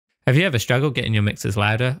Have you ever struggled getting your mixes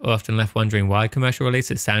louder, or often left wondering why commercial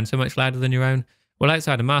releases sound so much louder than your own? Well,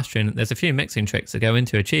 outside of mastering, there's a few mixing tricks that go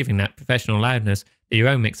into achieving that professional loudness that your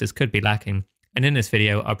own mixes could be lacking. And in this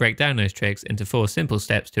video, I'll break down those tricks into 4 simple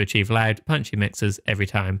steps to achieve loud, punchy mixes every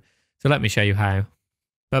time. So let me show you how.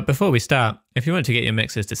 But before we start, if you want to get your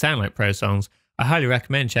mixes to sound like pro songs, I highly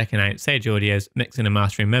recommend checking out Sage Audio's Mixing and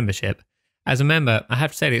Mastering membership. As a member, I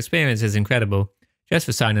have to say the experience is incredible. Just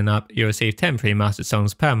for signing up, you'll receive 10 free mastered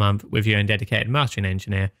songs per month with your own dedicated mastering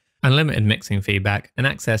engineer, unlimited mixing feedback, and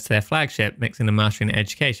access to their flagship mixing and mastering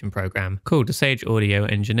education program called the Sage Audio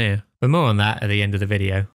Engineer. But more on that at the end of the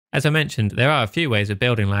video. As I mentioned, there are a few ways of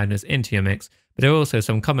building loudness into your mix, but there are also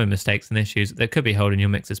some common mistakes and issues that could be holding your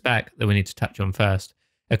mixes back that we need to touch on first.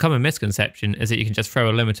 A common misconception is that you can just throw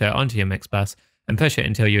a limiter onto your mix bus and push it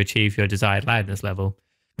until you achieve your desired loudness level.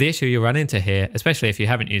 The issue you'll run into here, especially if you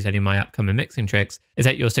haven't used any of my upcoming mixing tricks, is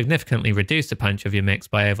that you'll significantly reduce the punch of your mix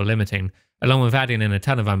by over-limiting, along with adding in a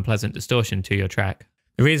ton of unpleasant distortion to your track.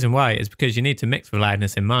 The reason why is because you need to mix with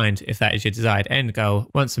loudness in mind if that is your desired end goal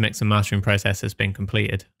once the mix and mastering process has been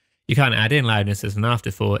completed. You can't add in loudness as an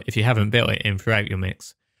afterthought if you haven't built it in throughout your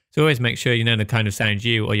mix. So always make sure you know the kind of sound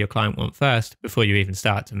you or your client want first before you even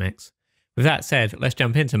start to mix. With that said, let's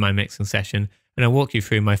jump into my mixing session and I'll walk you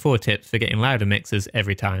through my 4 tips for getting louder mixes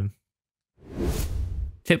every time.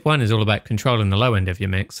 Tip 1 is all about controlling the low end of your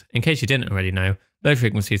mix. In case you didn't already know, low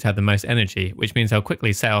frequencies have the most energy, which means they'll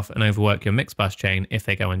quickly set off and overwork your mix bus chain if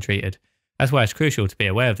they go untreated. That's why it's crucial to be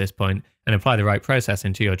aware of this point and apply the right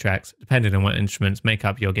processing to your tracks, depending on what instruments make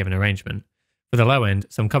up your given arrangement. For the low end,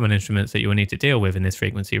 some common instruments that you will need to deal with in this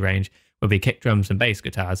frequency range will be kick drums and bass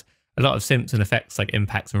guitars. A lot of synths and effects like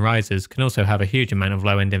impacts and risers can also have a huge amount of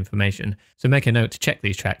low-end information, so make a note to check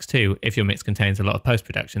these tracks too if your mix contains a lot of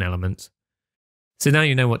post-production elements. So now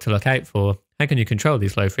you know what to look out for. How can you control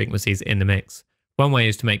these low frequencies in the mix? One way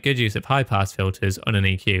is to make good use of high-pass filters on an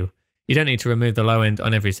EQ. You don't need to remove the low end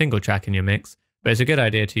on every single track in your mix, but it's a good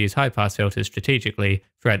idea to use high-pass filters strategically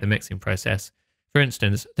throughout the mixing process. For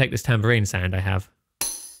instance, take this tambourine sound I have.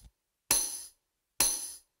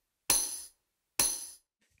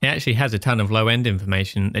 It actually has a ton of low-end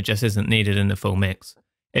information that just isn't needed in the full mix.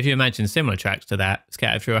 If you imagine similar tracks to that,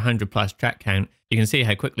 scattered through a 100+ track count, you can see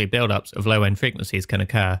how quickly build-ups of low-end frequencies can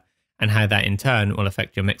occur, and how that in turn will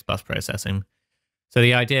affect your mix bus processing. So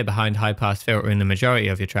the idea behind high-pass filtering the majority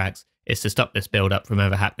of your tracks is to stop this build-up from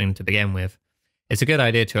ever happening to begin with. It's a good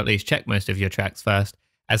idea to at least check most of your tracks first,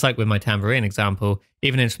 as like with my tambourine example,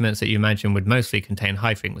 even instruments that you imagine would mostly contain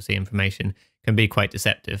high-frequency information can be quite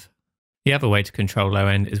deceptive. The other way to control low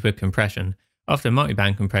end is with compression. Often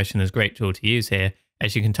multiband compression is a great tool to use here,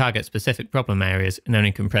 as you can target specific problem areas and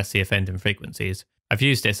only compress the offending frequencies. I've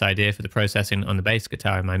used this idea for the processing on the bass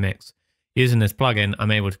guitar in my mix. Using this plugin,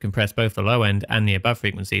 I'm able to compress both the low end and the above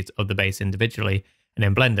frequencies of the bass individually, and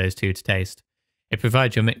then blend those two to taste. It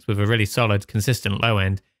provides your mix with a really solid, consistent low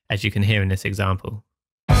end, as you can hear in this example.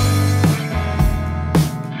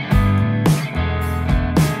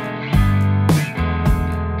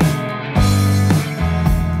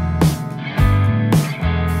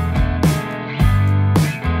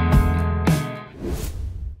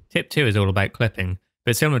 Tip 2 is all about clipping,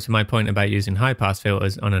 but similar to my point about using high-pass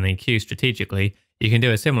filters on an EQ strategically, you can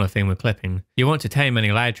do a similar thing with clipping. You want to tame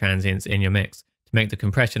any loud transients in your mix to make the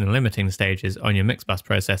compression and limiting stages on your mix bus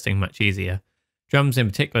processing much easier. Drums in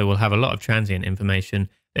particular will have a lot of transient information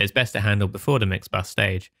that is best to handle before the mix bus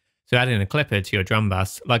stage, so adding a clipper to your drum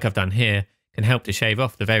bus, like I've done here, can help to shave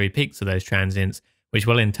off the very peaks of those transients, which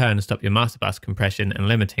will in turn stop your master bus compression and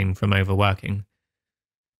limiting from overworking.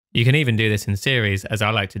 You can even do this in series, as I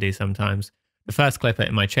like to do sometimes. The first clipper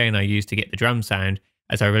in my chain I use to get the drum sound,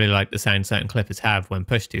 as I really like the sound certain clippers have when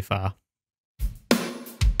pushed too far.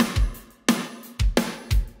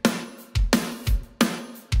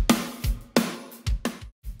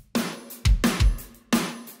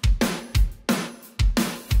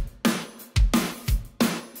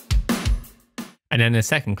 And then the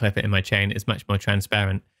second clipper in my chain is much more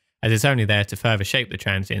transparent, as it's only there to further shape the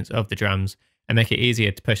transients of the drums and make it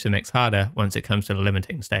easier to push the mix harder once it comes to the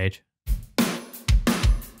limiting stage.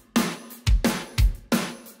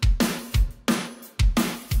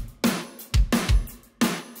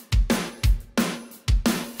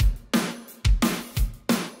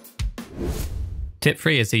 Tip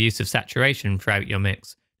 3 is the use of saturation throughout your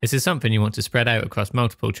mix. This is something you want to spread out across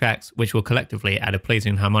multiple tracks, which will collectively add a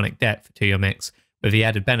pleasing harmonic depth to your mix, with the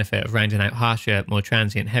added benefit of rounding out harsher, more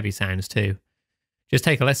transient heavy sounds too. Just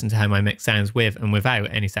take a listen to how my mix sounds with and without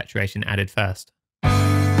any saturation added first.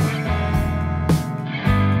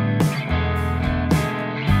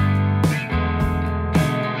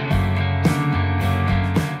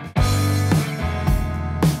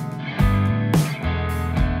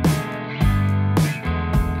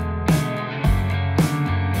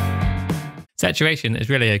 Saturation is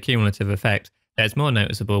really a cumulative effect that is more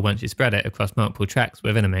noticeable once you spread it across multiple tracks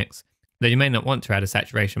within a mix. Though you may not want to add a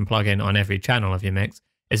saturation plugin on every channel of your mix,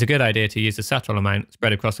 it's a good idea to use a subtle amount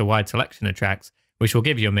spread across a wide selection of tracks, which will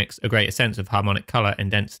give your mix a greater sense of harmonic colour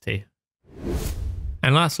and density.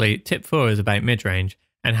 And lastly, tip 4 is about mid-range,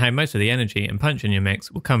 and how most of the energy and punch in your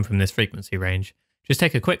mix will come from this frequency range. Just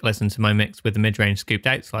take a quick listen to my mix with the mid-range scooped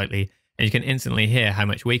out slightly, and you can instantly hear how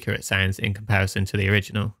much weaker it sounds in comparison to the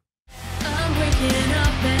original. I'm waking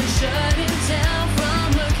up and shutting down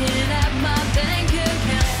from looking at my bank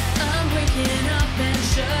account. I'm waking up and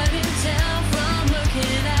shutting down from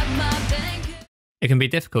looking at my bank account. It can be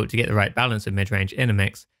difficult to get the right balance of mid-range in a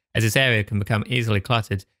mix, as this area can become easily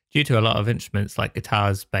cluttered due to a lot of instruments like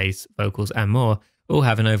guitars, bass, vocals and more all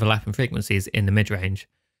having overlapping frequencies in the mid-range.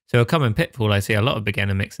 So a common pitfall I see a lot of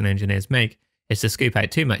beginner mixing engineers make is to scoop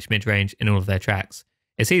out too much mid-range in all of their tracks.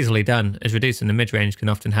 It's easily done, as reducing the mid-range can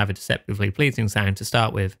often have a deceptively pleasing sound to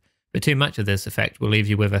start with, but too much of this effect will leave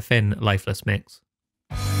you with a thin, lifeless mix.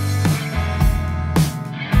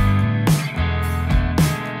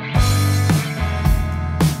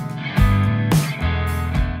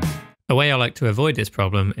 A way I like to avoid this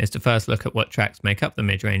problem is to first look at what tracks make up the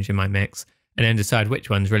mid-range in my mix, and then decide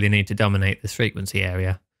which ones really need to dominate this frequency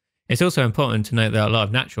area. It's also important to note that a lot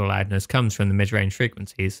of natural loudness comes from the mid-range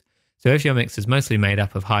frequencies, so if your mix is mostly made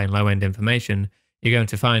up of high and low end information, you're going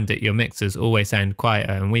to find that your mixes always sound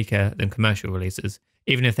quieter and weaker than commercial releases,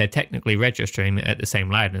 even if they're technically registering at the same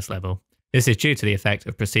loudness level. This is due to the effect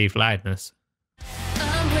of perceived loudness.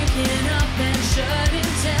 I'm waking up and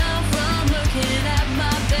shutting down from looking at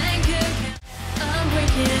my bank account. I'm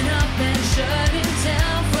waking up and shutting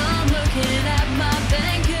down from looking at my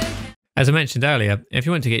bank account. As I mentioned earlier, if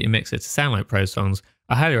you want to get your mixer to sound like pro songs,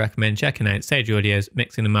 I highly recommend checking out Sage Audio's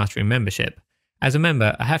Mixing and Mastering membership. As a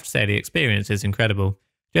member, I have to say the experience is incredible.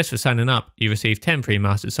 Just for signing up, you receive 10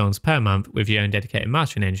 pre-mastered songs per month with your own dedicated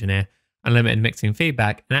mastering engineer, unlimited mixing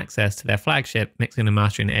feedback, and access to their flagship mixing and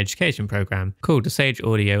mastering education program called the Sage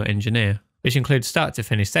Audio Engineer, which includes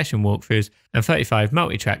start-to-finish session walkthroughs and 35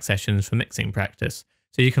 multi-track sessions for mixing practice,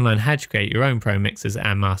 so you can learn how to create your own pro mixes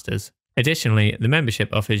and masters. Additionally, the membership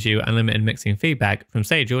offers you unlimited mixing feedback from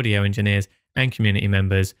Sage Audio engineers and community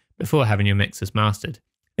members before having your mixes mastered.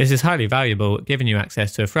 This is highly valuable, giving you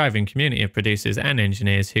access to a thriving community of producers and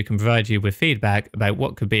engineers who can provide you with feedback about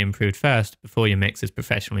what could be improved first before your mix is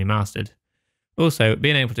professionally mastered. Also,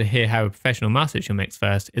 being able to hear how a professional masters your mix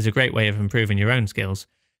first is a great way of improving your own skills,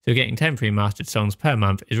 so getting 10 pre-mastered songs per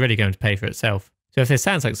month is really going to pay for itself. So if this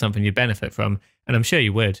sounds like something you'd benefit from, and I'm sure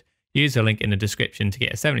you would, use the link in the description to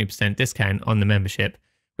get a 70% discount on the membership,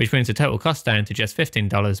 which brings the total cost down to just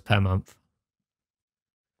 $15 per month.